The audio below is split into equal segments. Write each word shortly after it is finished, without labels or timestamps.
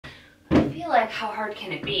feel like how hard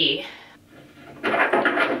can it be?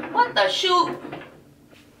 What the shoot?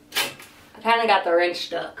 I kind of got the wrench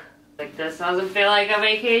stuck. Like, this doesn't feel like a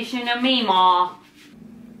vacation to me, Ma.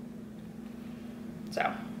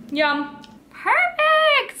 So, yum.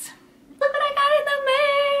 Perfect! Look what I got in the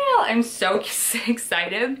mail! I'm so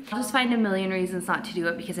excited. I'll just find a million reasons not to do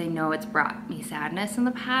it because I know it's brought me sadness in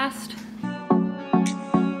the past.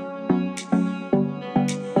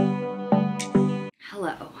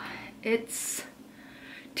 Hello. It's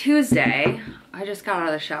Tuesday. I just got out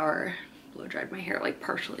of the shower. Blow dried my hair like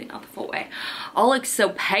partially, not the full way. All looks so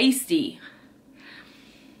pasty.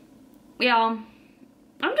 Y'all,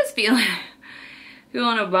 I'm just feeling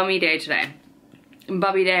a bummy day today. And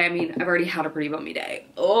bummy day, I mean, I've already had a pretty bummy day.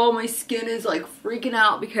 Oh, my skin is like freaking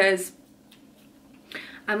out because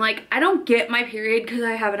I'm like, I don't get my period because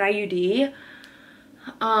I have an IUD.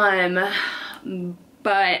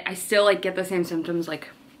 But I still like get the same symptoms, like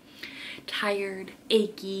tired,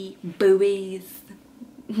 achy, boobies,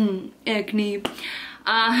 acne.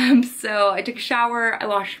 So I took a shower, I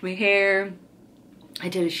washed my hair, I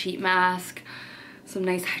did a sheet mask, some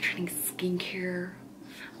nice hydrating skincare.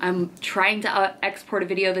 I'm trying to export a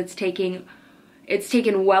video that's taken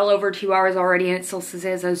well over 2 hours already, and it still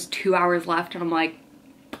says there's 2 hours left, and I'm like,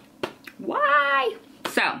 why?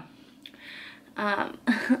 So, I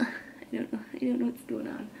don't know what's going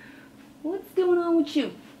on. What's going on with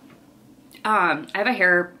you? I have a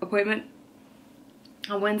hair appointment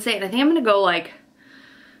on Wednesday, and I think I'm gonna go like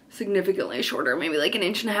significantly shorter, maybe like 1.5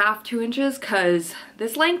 inches, 2 inches, because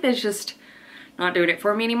this length is just not doing it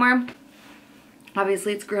for me anymore.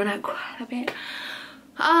 Obviously it's grown out quite a bit.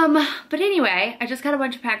 But anyway, I just got a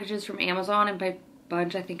bunch of packages from Amazon, and by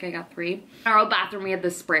bunch I think I got 3. Our old bathroom, we had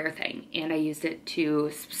this sprayer thing, and I used it to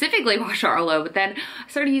specifically wash Arlo, but then I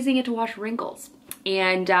started using it to wash Wrinkles.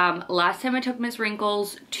 And last time I took Miss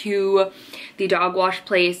Wrinkles to the dog wash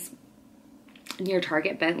place near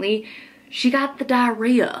Target Bentley, she got the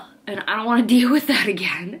diarrhea, and I don't want to deal with that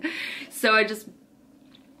again. So I just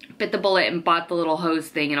bit the bullet and bought the little hose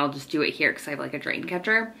thing, and I'll just do it here because I have like a drain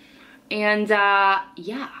catcher. And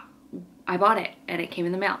yeah, I bought it and it came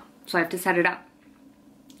in the mail, so I have to set it up.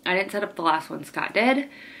 I didn't set up the last one, Scott did.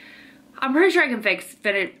 I'm pretty sure I can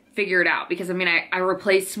figure it out because I mean, I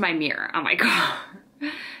replaced my mirror on my car.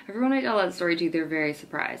 Everyone I tell that story to, they're very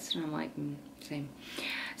surprised, and I'm like, same.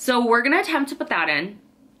 So we're gonna attempt to put that in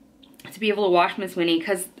to be able to wash Miss Winnie,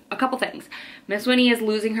 because a couple things. Miss Winnie is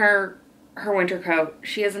losing her winter coat.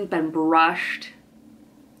 She hasn't been brushed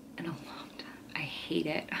in a long time. I hate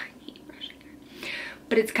it. I hate brushing her.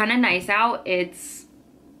 But it's kind of nice out. It's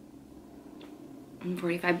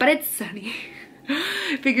 45, but it's sunny.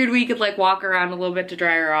 Figured we could like walk around a little bit to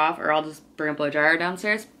dry her off, or I'll just bring a blow dryer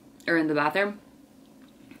downstairs or in the bathroom.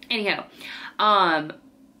 Anyhow,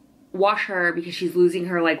 wash her because she's losing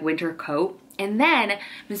her like winter coat. And then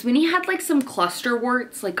Miss Winnie had like some cluster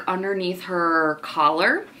warts like underneath her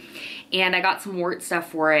collar, and I got some wart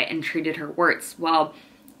stuff for it and treated her warts. Well,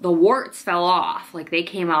 the warts fell off, like they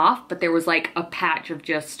came off, but there was like a patch of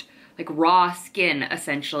just like raw skin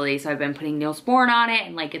essentially. So I've been putting Neosporin on it,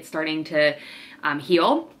 and like it's starting to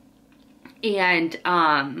heal. And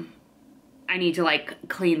I need to like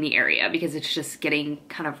clean the area because it's just getting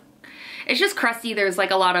kind of, it's just crusty. There's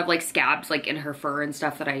like a lot of like scabs like in her fur and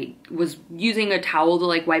stuff that I was using a towel to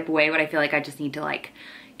like wipe away, but I feel like I just need to like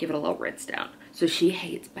give it a little rinse down. So she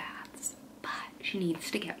hates baths, but she needs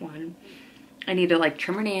to get one. I need to like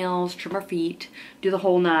trim her nails, trim her feet, do the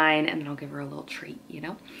whole 9, and then I'll give her a little treat, you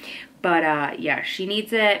know? But yeah, she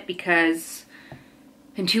needs it because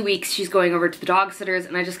in 2 weeks she's going over to the dog sitters,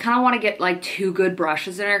 and I just kind of want to get like 2 good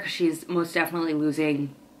brushes in her because she's most definitely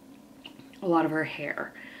losing a lot of her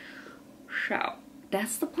hair. So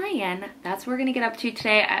that's the plan. That's what we're gonna get up to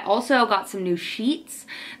today. I also got some new sheets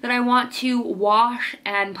that I want to wash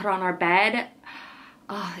and put on our bed.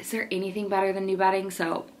 Oh, is there anything better than new bedding?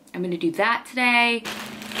 So I'm gonna do that today.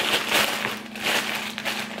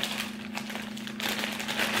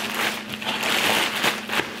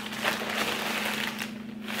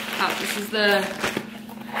 Oh, this is the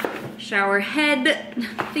shower head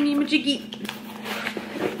thingy-majiggy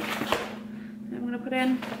I'm gonna put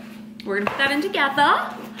in. We're gonna put that in together.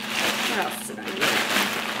 What else did I do?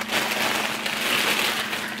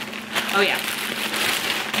 Oh yeah,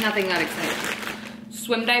 nothing that exciting.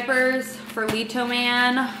 Swim diapers for Lito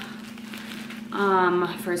Man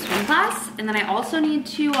for his swim class. And then I also need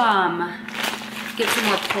to get some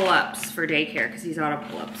more pull-ups for daycare because he's out of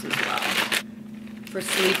pull-ups as well for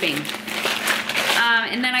sleeping.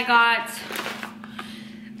 And then I got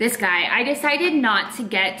this guy. I decided not to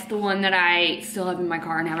get the one that I still have in my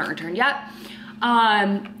car and haven't returned yet.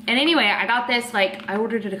 And anyway, I got this, like, I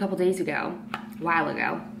ordered it a couple days ago, a while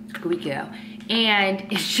ago, like a week ago,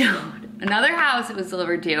 and it showed another house it was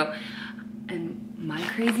delivered to, and my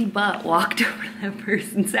crazy butt walked over to that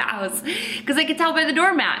person's house because I could tell by the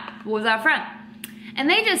doormat what was out front. And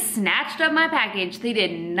they just snatched up my package. They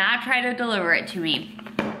did not try to deliver it to me.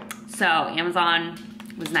 So Amazon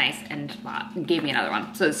was nice and gave me another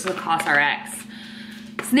one. So this is a COSRX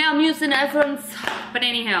Snail Mucin Essence. But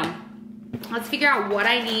anyhow, let's figure out what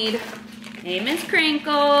I need. Hey, Miss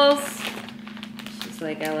Crinkles. She's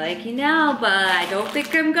like, I like you now, but I don't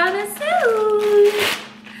think I'm gonna soon.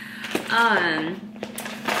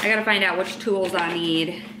 I gotta find out which tools I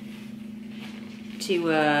need to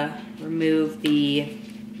remove the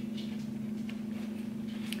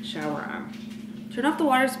shower arm. Turn off the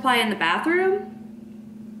water supply in the bathroom?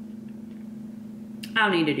 I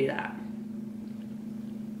don't need to do that.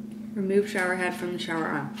 Remove shower head from the shower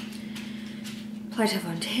arm. Apply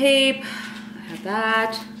Teflon tape. I have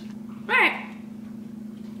that. All right,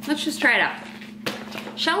 let's just try it out.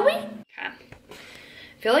 Shall we? Okay.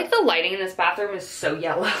 I feel like the lighting in this bathroom is so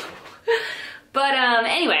yellow. But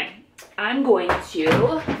anyway, I'm going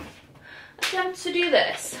to attempt to do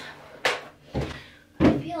this.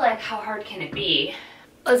 I feel like, how hard can it be?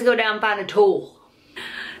 Let's go down and find a tool.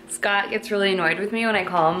 Scott gets really annoyed with me when I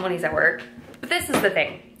call him when he's at work. But this is the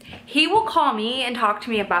thing. He will call me and talk to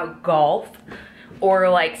me about golf or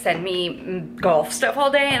like send me golf stuff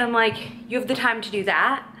all day, and I'm like, you have the time to do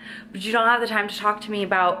that, but you don't have the time to talk to me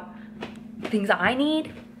about things I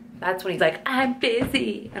need? That's when he's like, I'm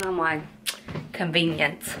busy. And I'm like,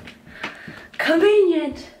 convenient.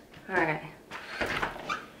 Convenient. All right.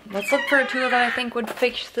 Let's look for a tool that I think would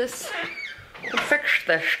fix this.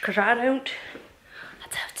 Cause I don't.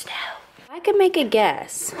 Let's have to know. If I could make a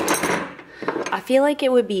guess, I feel like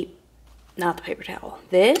it would be not the paper towel.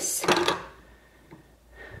 This.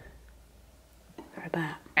 Grab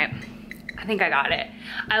that. Right. I think I got it.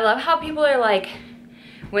 I love how people are like,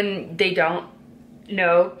 when they don't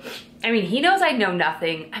know. I mean, he knows I know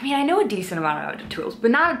nothing. I mean, I know a decent amount of tools, but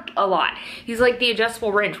not a lot. He's like, the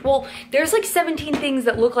adjustable wrench. Well, there's like 17 things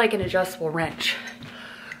that look like an adjustable wrench.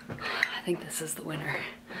 I think this is the winner.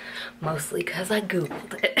 Mostly because I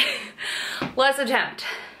Googled it. Let's attempt.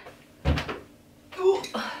 Ooh.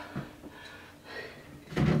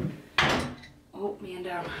 Oh, man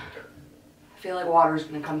down. I feel like water's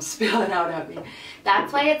gonna come spilling out at me.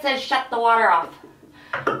 That's why it says shut the water off.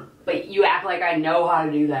 But you act like I know how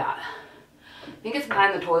to do that. I think it's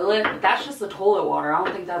behind the toilet, but that's just the toilet water. I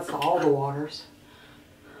don't think that's all the waters.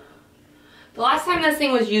 The last time this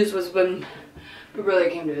thing was used was when my brother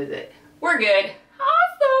came to visit. We're good.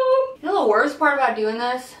 Awesome! You know the worst part about doing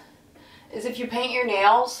this is if you paint your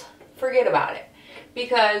nails, forget about it.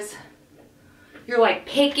 Because you're like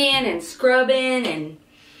picking and scrubbing and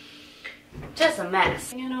just a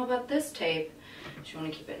mess. You know about this tape, you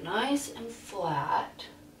want to keep it nice and flat.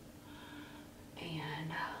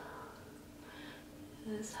 And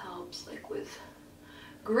this helps like with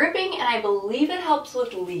gripping, and I believe it helps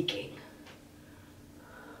with leaking.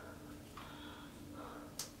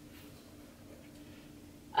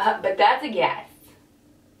 But that's a guess.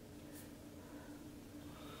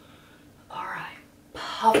 All right,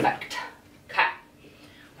 perfect. Okay,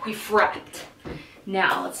 we prepped.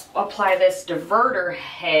 Now let's apply this diverter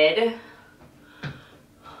head.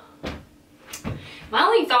 My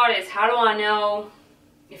only thought is, how do I know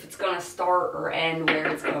if it's gonna start or end, where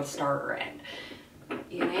it's gonna start or end?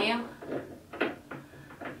 You know?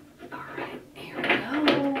 All right, here we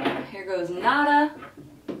go. Here goes nada.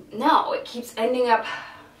 No, it keeps ending up.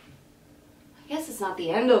 I guess it's not the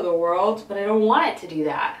end of the world, but I don't want it to do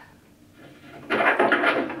that.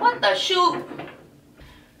 What the shoot?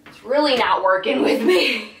 It's really not working with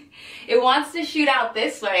me. It wants to shoot out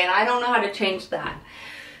this way, and I don't know how to change that.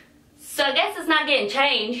 So I guess it's not getting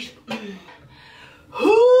changed.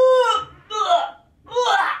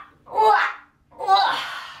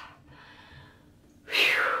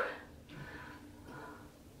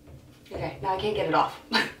 Okay, now I can't get it off.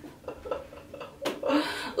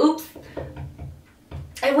 Oops.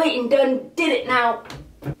 I went and did it now.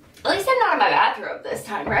 At least I'm not in my bathrobe this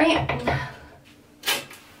time, right?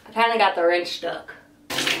 I kind of got the wrench stuck.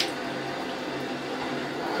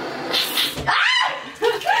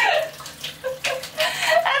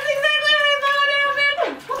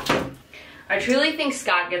 I truly think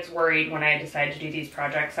Scott gets worried when I decide to do these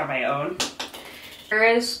projects on my own.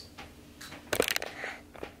 Whereas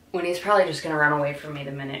when he's probably just gonna run away from me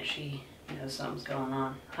the minute she knows something's going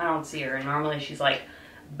on. I don't see her, and normally she's like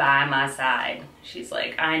by my side. She's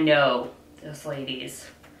like, I know this lady's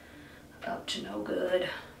up to no good.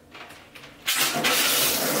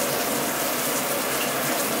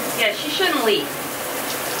 Yeah, she shouldn't leave.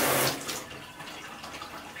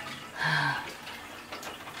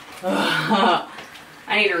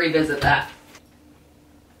 I need to revisit that.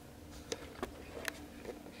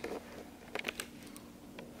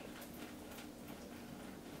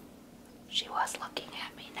 She was looking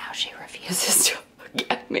at me. Now she refuses to look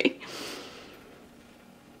at me.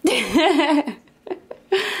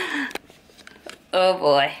 Oh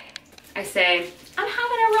boy. I say, I'm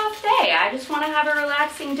having a rough day. I just want to have a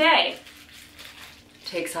relaxing day.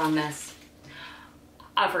 Takes on this.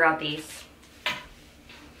 I forgot these.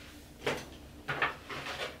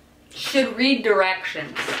 Should read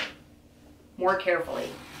directions more carefully.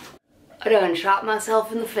 I done shot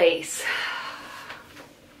myself in the face.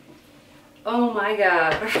 Oh my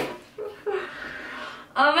god.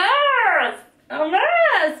 A mess! A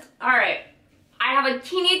mess! Alright. I have a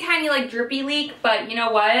teeny tiny like drippy leak, but you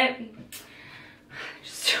know what?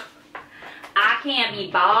 I can't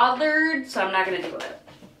be bothered, so I'm not gonna do it.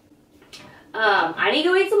 I need to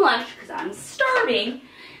go eat some lunch because I'm starving.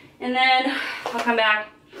 And then I'll come back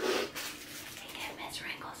and get Miss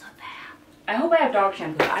Wrinkles a bath. I hope I have dog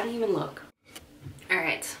shampoo. I didn't even look.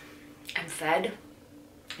 Alright. I'm fed.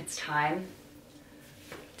 It's time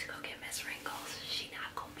to go get Miss Wrinkles. She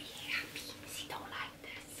not gonna be happy. She don't like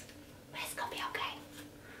this. But it's gonna be okay.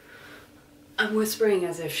 I'm whispering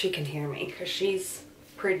as if she can hear me because she's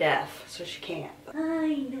pretty deaf, so she can't.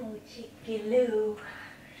 I know, Chicky Lou.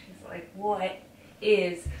 She's like, what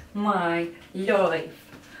is my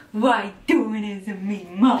life? Why doing this to me,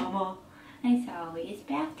 Mama? I'm sorry, it's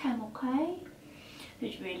bath time, okay?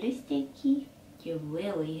 It's really sticky. You're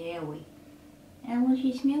really hairy. And I want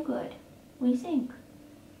you to smell good. What do you think?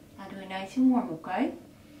 I'll do it nice and warm, okay?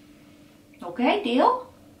 Okay, deal?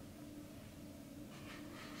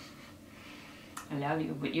 I love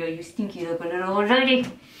you, but you stinky little old lady.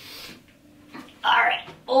 Alright.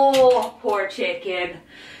 Oh, poor chicken.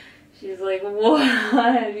 She's like, what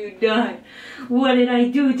have you done? What did I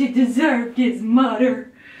do to deserve this,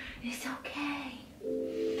 Mother? It's okay.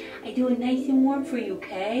 I do it nice and warm for you,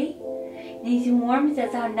 okay? Nice and warm, does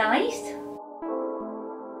that sound nice?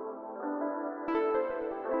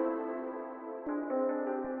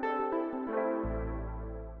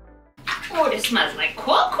 Oh, this smells like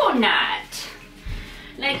coconut.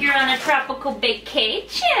 Like you're on a tropical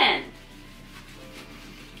vacation.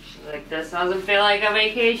 She's like, this doesn't feel like a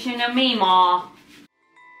vacation to me, Ma.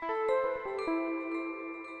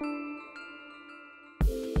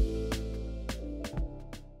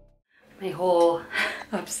 My whole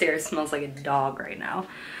upstairs smells like a dog right now.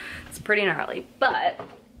 It's pretty gnarly, but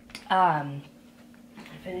I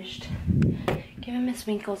finished giving Miss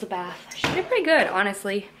Winkles a bath. She did pretty good,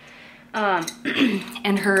 honestly.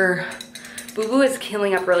 And her boo-boo is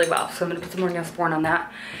healing up really well, so I'm gonna put some more Neosporin on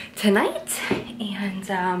that tonight.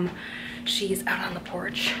 And she's out on the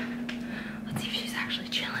porch. Let's see if she's actually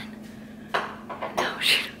chilling. No,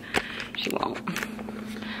 she won't.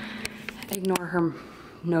 Ignore her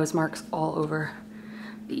nose marks all over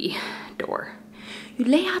the door. You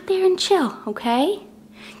lay out there and chill, okay?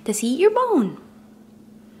 Does he eat your bone?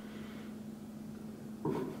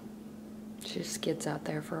 She just skids out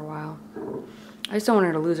there for a while. I just don't want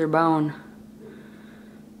her to lose her bone.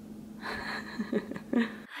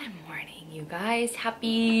 Good morning, you guys.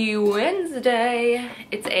 Happy Wednesday.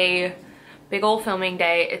 It's a big old filming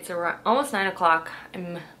day. It's around almost 9 o'clock.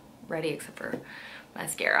 I'm ready except for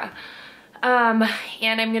mascara. And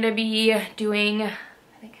I'm gonna be doing, I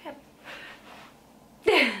think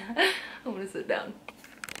I'm gonna sit down.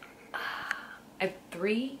 I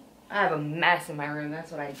have a mess in my room.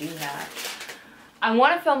 That's what I do have. I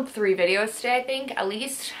want to film 3 videos today, I think, at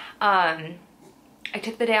least. I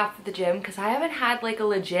took the day off at the gym because I haven't had like a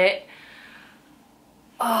legit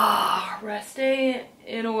rest day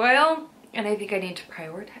in a while, and I think I need to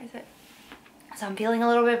prioritize it. So I'm feeling a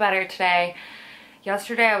little bit better today.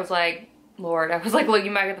 Yesterday I was like, Lord, I was like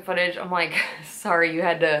looking back at the footage. I'm like, sorry you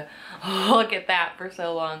had to look at that for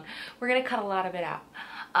so long. We're gonna cut a lot of it out.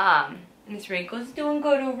 Miss Wrinkle's doing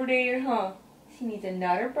good over there, huh? She needs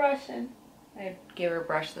another brushing. I gave her a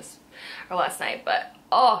brush last night, but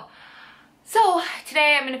so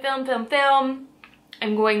today I'm gonna film.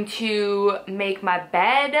 I'm going to make my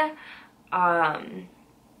bed,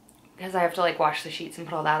 because I have to like wash the sheets and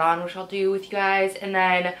put all that on, which I'll do with you guys. And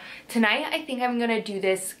then tonight I think I'm gonna do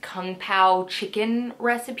this Kung Pao chicken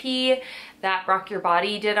recipe that Rock Your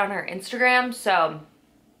Body did on her Instagram. So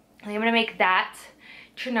I think I'm gonna make that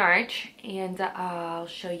tonight, and I'll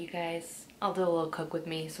show you guys. I'll do a little cook with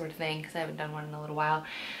me sort of thing because I haven't done one in a little while.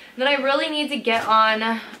 And then I really need to get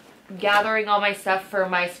on gathering all my stuff for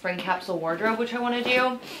my spring capsule wardrobe, which I want to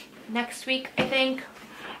do next week, I think.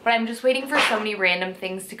 But I'm just waiting for so many random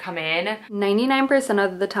things to come in. 99%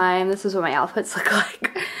 of the time, this is what my outfits look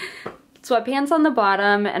like. Sweatpants on the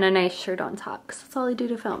bottom and a nice shirt on top, because that's all I do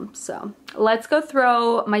to film. So let's go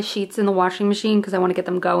throw my sheets in the washing machine because I want to get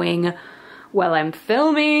them going while I'm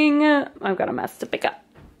filming. I've got a mess to pick up.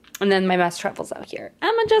 And then my mess travels out here.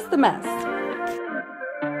 I'm just the mess.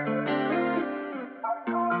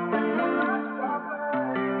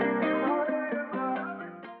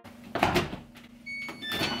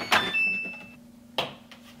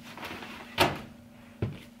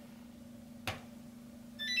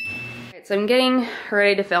 So I'm getting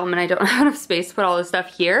ready to film and I don't have enough space to put all this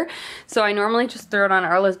stuff here. So I normally just throw it on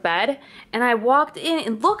Arla's bed. And I walked in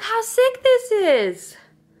and look how sick this is.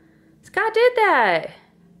 Scott did that.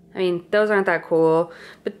 I mean, those aren't that cool.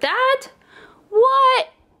 But that,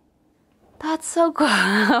 what? That's so cool.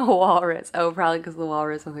 Walrus. Oh, probably because of the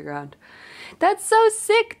walrus on the ground. That's so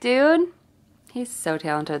sick, dude. He's so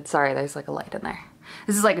talented. Sorry, there's like a light in there.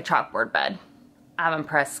 This is like a chalkboard bed. I'm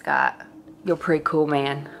impressed, Scott. You're pretty cool,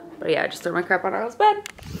 man. But yeah, I just threw my crap on Arla's bed.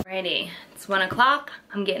 Alrighty, it's 1 o'clock.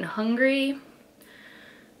 I'm getting hungry.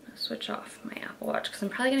 I'll switch off my Apple Watch because I'm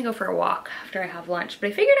probably gonna go for a walk after I have lunch.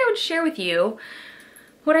 But I figured I would share with you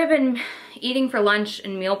what I've been eating for lunch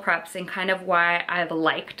and meal preps and kind of why I've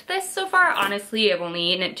liked this so far. Honestly, I've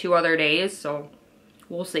only eaten it 2 other days, so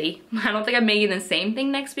we'll see. I don't think I'm making the same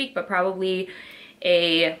thing next week, but probably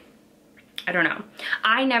I don't know.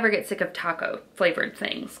 I never get sick of taco flavored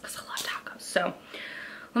things because I love tacos. So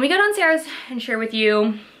let me go downstairs and share with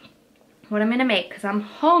you what I'm gonna make because I'm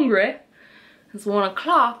hungry. It's 1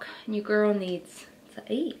 o'clock and your girl needs to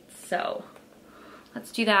eat. So let's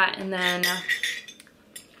do that and then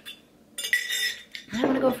I'm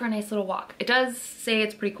gonna go for a nice little walk. It does say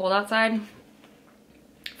it's pretty cold outside.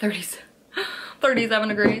 37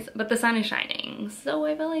 degrees, but the sun is shining. So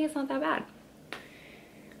I feel like it's not that bad.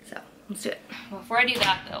 So let's do it. Before I do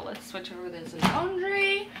that though, let's switch over to this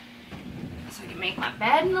laundry. So I can make my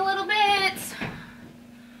bed in a little bit.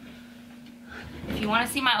 If you want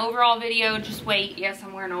to see my overall video, just wait. Yes,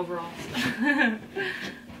 I'm wearing overalls. I'm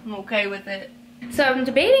okay with it. So I'm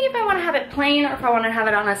debating if I want to have it plain or if I want to have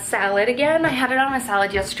it on a salad again. I had it on a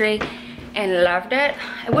salad yesterday and loved it.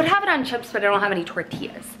 I would have it on chips, but I don't have any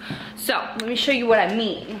tortillas. So let me show you what I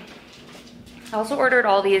mean. I also ordered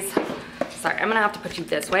all these. Sorry, I'm gonna have to put you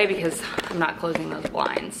this way because I'm not closing those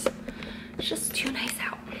blinds. It's just too nice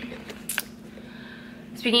out.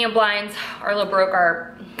 Speaking of blinds, Arla broke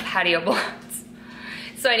our patio blinds.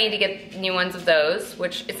 So I need to get new ones of those,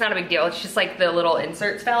 which it's not a big deal. It's just like the little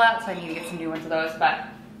inserts fell out, so I need to get some new ones of those. But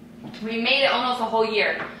we made it almost a whole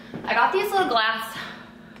year. I got these little glass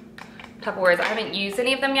Tupperwares. I haven't used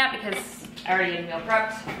any of them yet because I already did meal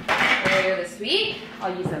prepped earlier this week.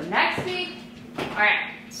 I'll use them next week. All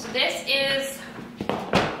right, so this is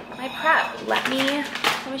my prep. Let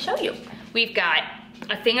me show you. We've got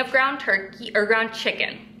a thing of ground turkey or ground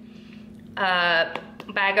chicken, a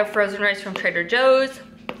bag of frozen rice from Trader Joe's,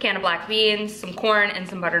 a can of black beans, some corn, and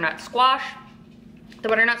some butternut squash. The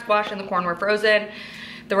butternut squash and the corn were frozen.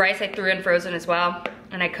 The rice I threw in frozen as well,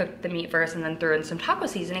 and I cooked the meat first and then threw in some taco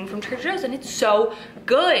seasoning from Trader Joe's, and it's so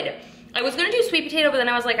good. I was gonna do sweet potato, but then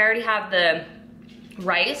I was like, I already have the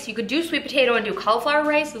rice. You could do sweet potato and do cauliflower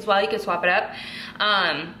rice as well. You could swap it up.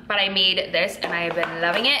 But I made this and I have been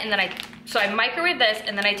loving it. And then so I microwave this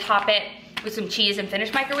and then I top it with some cheese and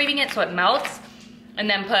finish microwaving it so it melts. And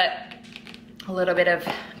then put a little bit of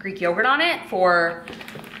Greek yogurt on it for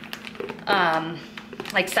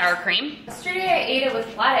like sour cream. Yesterday I ate it with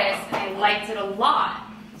lettuce and I liked it a lot.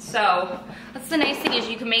 So that's the nice thing is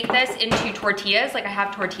you can make this into tortillas. Like I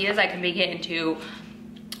have tortillas, I can make it into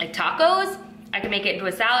like tacos. I can make it into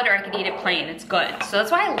a salad or I can eat it plain. It's good. So that's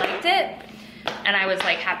why I liked it. And I was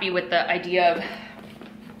like happy with the idea of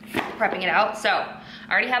prepping it out. So I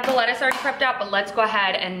already have the lettuce already prepped out, but let's go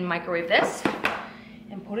ahead and microwave this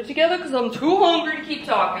and put it together because I'm too hungry to keep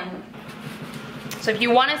talking. So if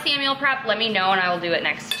you want to see a meal prep, let me know and I will do it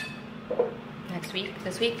next week,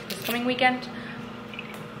 this coming weekend.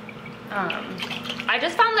 I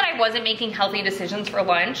just found that I wasn't making healthy decisions for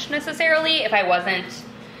lunch necessarily if I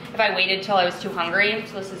waited till I was too hungry.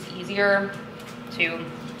 So this is easier to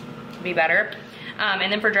be better.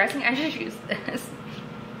 And then for dressing, I just use this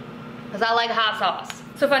because I like hot sauce.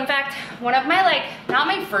 So fun fact, one of my not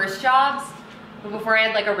my first jobs, but before I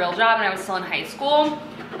had like a real job and I was still in high school,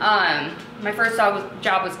 my first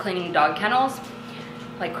job was cleaning dog kennels,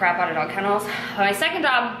 like crap out of dog kennels. My second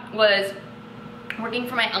job was working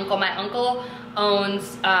for my uncle. My uncle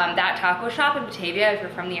owns that taco shop in Batavia if you're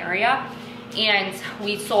from the area. and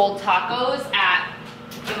we sold tacos at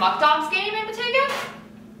the Muck Dogs game in Batavia.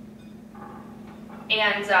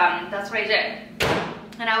 And that's what I did.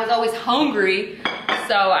 And I was always hungry,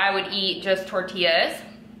 so I would eat just tortillas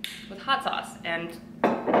with hot sauce, and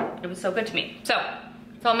it was so good to me. So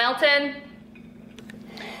it's all melted.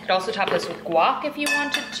 You could also top this with guac if you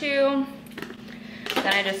wanted to.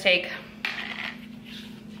 Then I just take,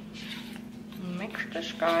 mix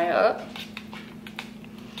this guy up.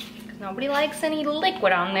 Nobody likes any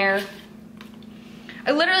liquid on there.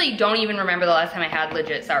 I literally don't even remember the last time I had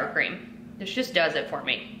legit sour cream. This just does it for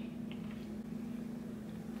me.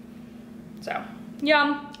 So,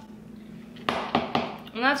 yum.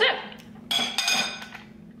 And that's it.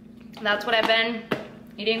 That's what I've been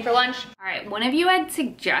eating for lunch. All right, one of you had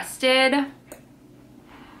suggested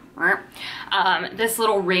this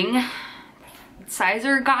little ring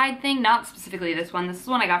sizer guide thing, not specifically this one. This is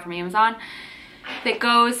one I got from Amazon that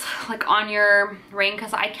goes like on your ring,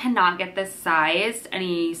 because I cannot get this sized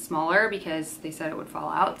any smaller because they said it would fall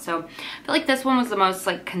out. So I feel like this one was the most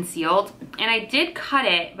like concealed, and I did cut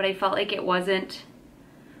it, but I felt like it wasn't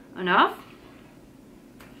enough.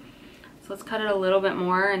 So let's cut it a little bit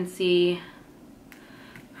more and see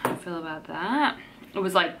how I feel about that. It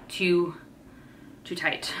was like too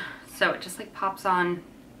tight. So it just like pops on.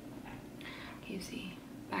 Can you see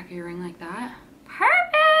back of your ring like that?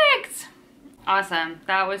 Perfect. Awesome.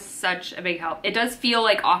 That was such a big help. It does feel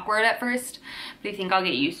like awkward at first, but I think I'll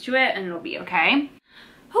get used to it and it'll be okay.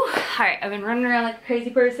 Whew. All right, I've been running around like a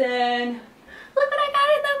crazy person. Look what I got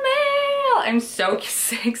in the mail. I'm so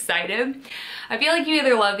excited. I feel like you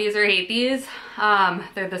either love these or hate these.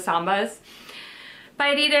 They're the Sambas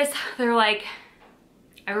by Adidas. They're like,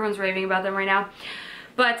 everyone's raving about them right now.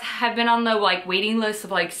 But I've been on the like waiting list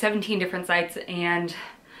of like 17 different sites, and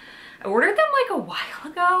I ordered them like a while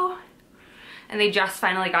ago. And they just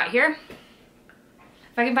finally got here.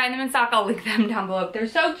 If I can find them in stock, I'll link them down below. They're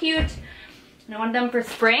so cute. And I want them for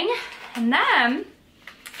spring. And then,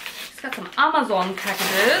 just got some Amazon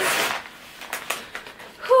packages.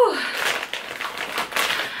 Whew.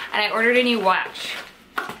 And I ordered a new watch,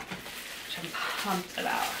 which I'm pumped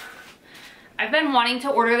about. I've been wanting to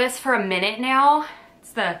order this for a minute now.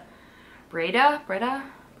 It's the Breda?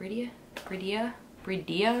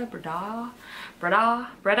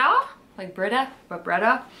 Like Breda, but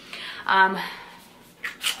Breda.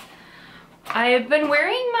 I've been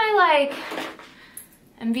wearing my like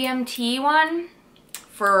MVMT one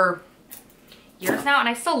for years now, and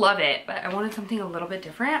I still love it, but I wanted something a little bit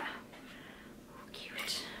different. Oh,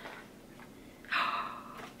 cute. I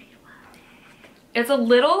love it. It's a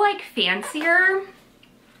little like fancier.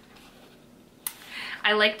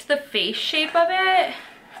 I liked the face shape of it.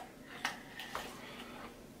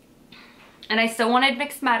 And I still wanted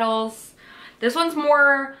mixed metals. This one's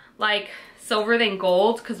more like silver than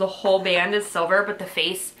gold because the whole band is silver, but the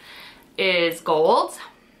face is gold.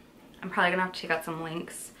 I'm probably gonna have to take out some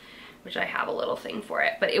links, which I have a little thing for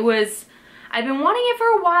it. But it was, I've been wanting it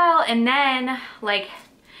for a while, and then like,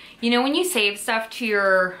 you know when you save stuff to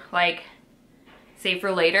your like, save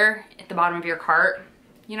for later at the bottom of your cart,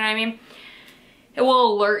 you know what I mean? It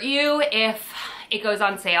will alert you if it goes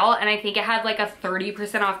on sale, and I think it had like a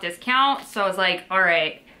 30% off discount. So I was like, all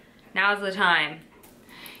right, now's the time.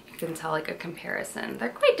 You can tell like a comparison. They're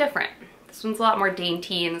quite different. This one's a lot more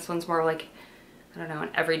dainty, and this one's more like, I don't know, an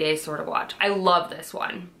everyday sort of watch. I love this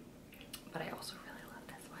one, but I also really love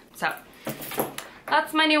this one. So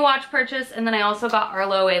that's my new watch purchase. And then I also got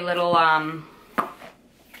Arlo a little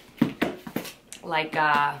like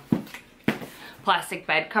plastic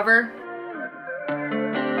bed cover.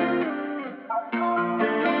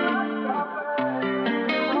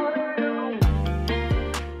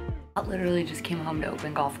 Literally just came home to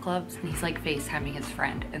open golf clubs, and he's like FaceTiming his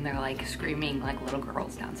friend, and they're like screaming like little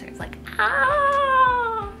girls downstairs, like,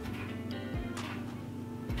 ah!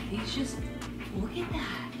 He's just, look at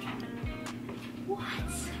that. What?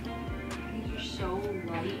 You're so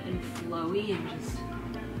light and flowy and just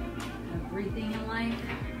everything in life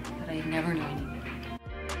that I never knew I needed.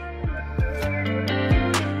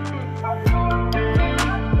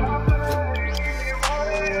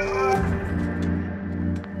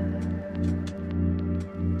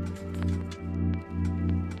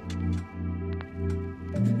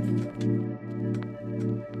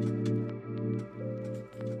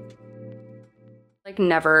 Like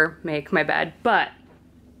never make my bed, but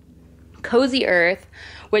Cozy Earth,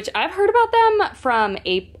 which I've heard about them from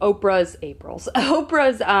Oprah's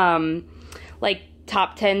like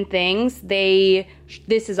top 10 things. This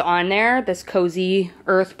is on there, this Cozy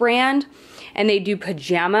Earth brand, and they do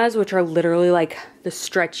pajamas, which are literally like the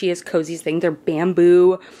stretchiest, coziest thing. They're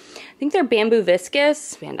bamboo. think they're bamboo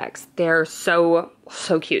viscose spandex. They're so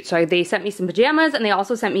cute. So they sent me some pajamas and they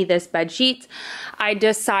also sent me this bed sheets. I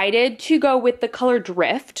decided to go with the color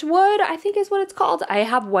Driftwood, I think is what it's called. I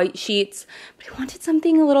have white sheets, but I wanted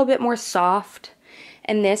something a little bit more soft.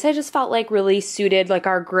 And this I just felt like really suited like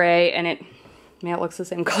our gray, and it looks the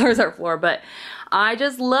same color as our floor, but I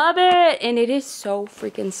just love it, and it is so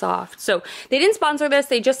freaking soft. So they didn't sponsor this,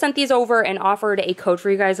 they just sent these over and offered a code for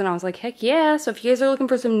you guys, and I was like, heck yeah. So if you guys are looking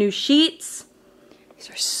for some new sheets, these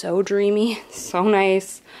are so dreamy, so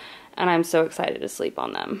nice, and I'm so excited to sleep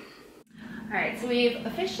on them. All right, so we've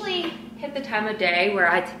officially hit the time of day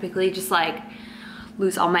where I typically just like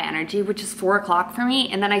lose all my energy, which is 4 o'clock for me,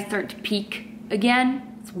 and then I start to peak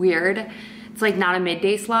again. It's weird. It's like not a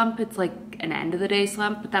midday slump, it's like an end of the day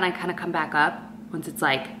slump, but then I kind of come back up once it's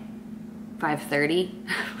like 5:30.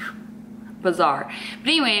 Bizarre. But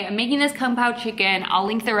anyway, I'm making this Kung Pao chicken. I'll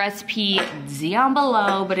link the recipe down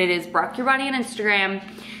below, but it is Brock Your Body on Instagram.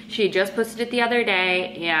 She just posted it the other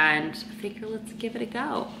day, and I figure let's give it a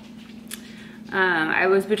go. I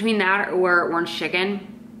was between that or orange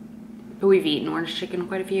chicken, but we've eaten orange chicken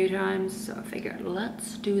quite a few times, so I figured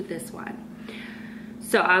let's do this one.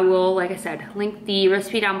 So I will, like I said, link the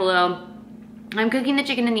recipe down below. I'm cooking the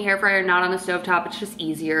chicken in the air fryer, not on the stovetop. It's just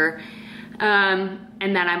easier.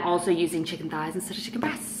 And then I'm also using chicken thighs instead of chicken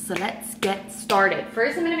breasts. So let's get started.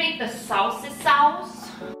 First, I'm gonna make the salsa sauce.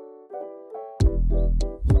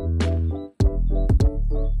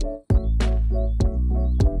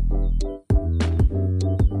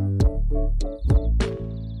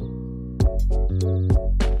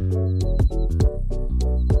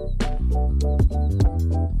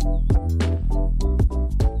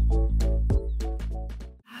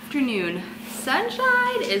 Afternoon.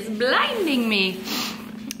 Sunshine is blinding me.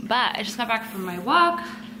 But I just got back from my walk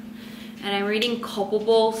and I'm reading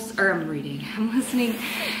I'm listening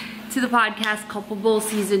to the podcast Culpable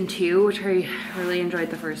Season 2, which I really enjoyed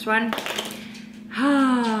the first one.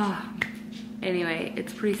 Anyway,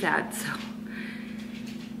 it's pretty sad, so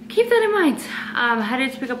keep that in mind.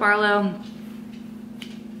 Headed to pick up Arlo,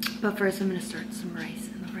 but first I'm gonna start some rice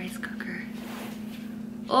in the rice cooker.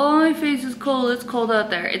 Oh, my face is cold. It's cold out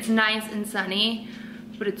there. It's nice and sunny,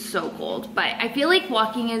 but it's so cold. But I feel like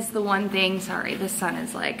walking is the one thing, sorry, the sun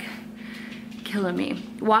is like killing me.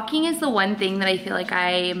 Walking is the one thing that I feel like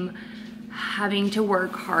I'm having to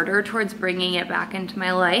work harder towards bringing it back into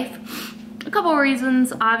my life. A couple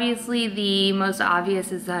reasons. Obviously, the most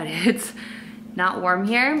obvious is that it's not warm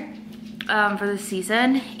here for the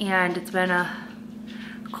season, and it's been a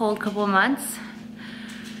cold couple of months.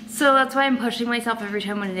 So that's why I'm pushing myself every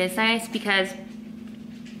time when it is nice, because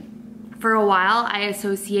for a while I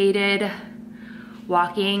associated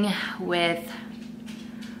walking with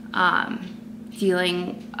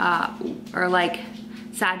dealing or like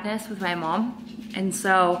sadness with my mom. And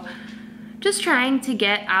so just trying to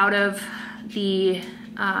get out of the,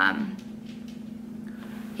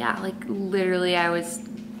 yeah, like literally I was,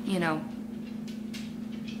 you know,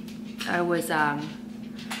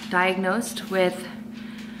 diagnosed with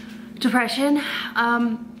depression,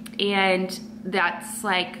 and that's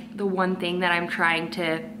like the one thing that I'm trying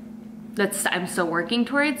to, I'm still working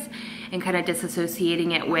towards, and kind of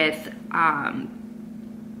disassociating it with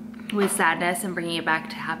sadness and bringing it back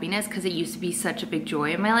to happiness, because it used to be such a big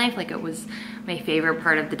joy in my life. Like it was my favorite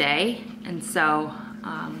part of the day. And so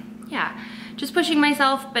yeah, just pushing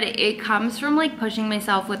myself, but it comes from like pushing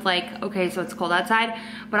myself with like, okay, so it's cold outside,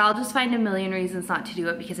 but I'll just find a million reasons not to do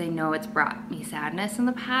it because I know it's brought me sadness in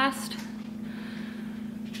the past.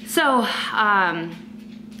 So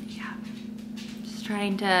yeah, just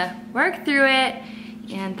trying to work through it,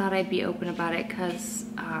 and thought I'd be open about it because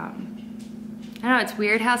I don't know, it's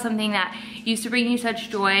weird how something that used to bring you such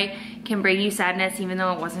joy can bring you sadness even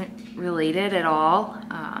though it wasn't related at all.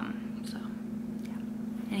 So yeah,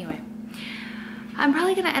 anyway, I'm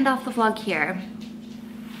probably gonna end off the vlog here.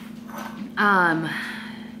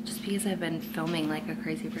 Just because I've been filming like a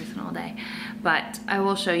crazy person all day. But I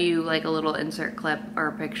will show you like a little insert clip, or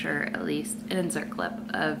a picture at least, an insert clip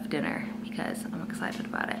of dinner because I'm excited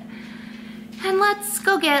about it. And let's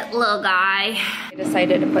go get little guy. I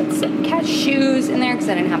decided to put some cashews in there because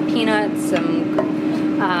I didn't have peanuts,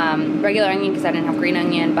 some regular onion because I didn't have green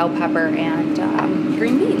onion, bell pepper, and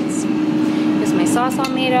green beans. Here's my sauce all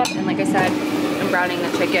made up, and like I said, I'm browning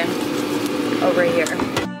the chicken over here.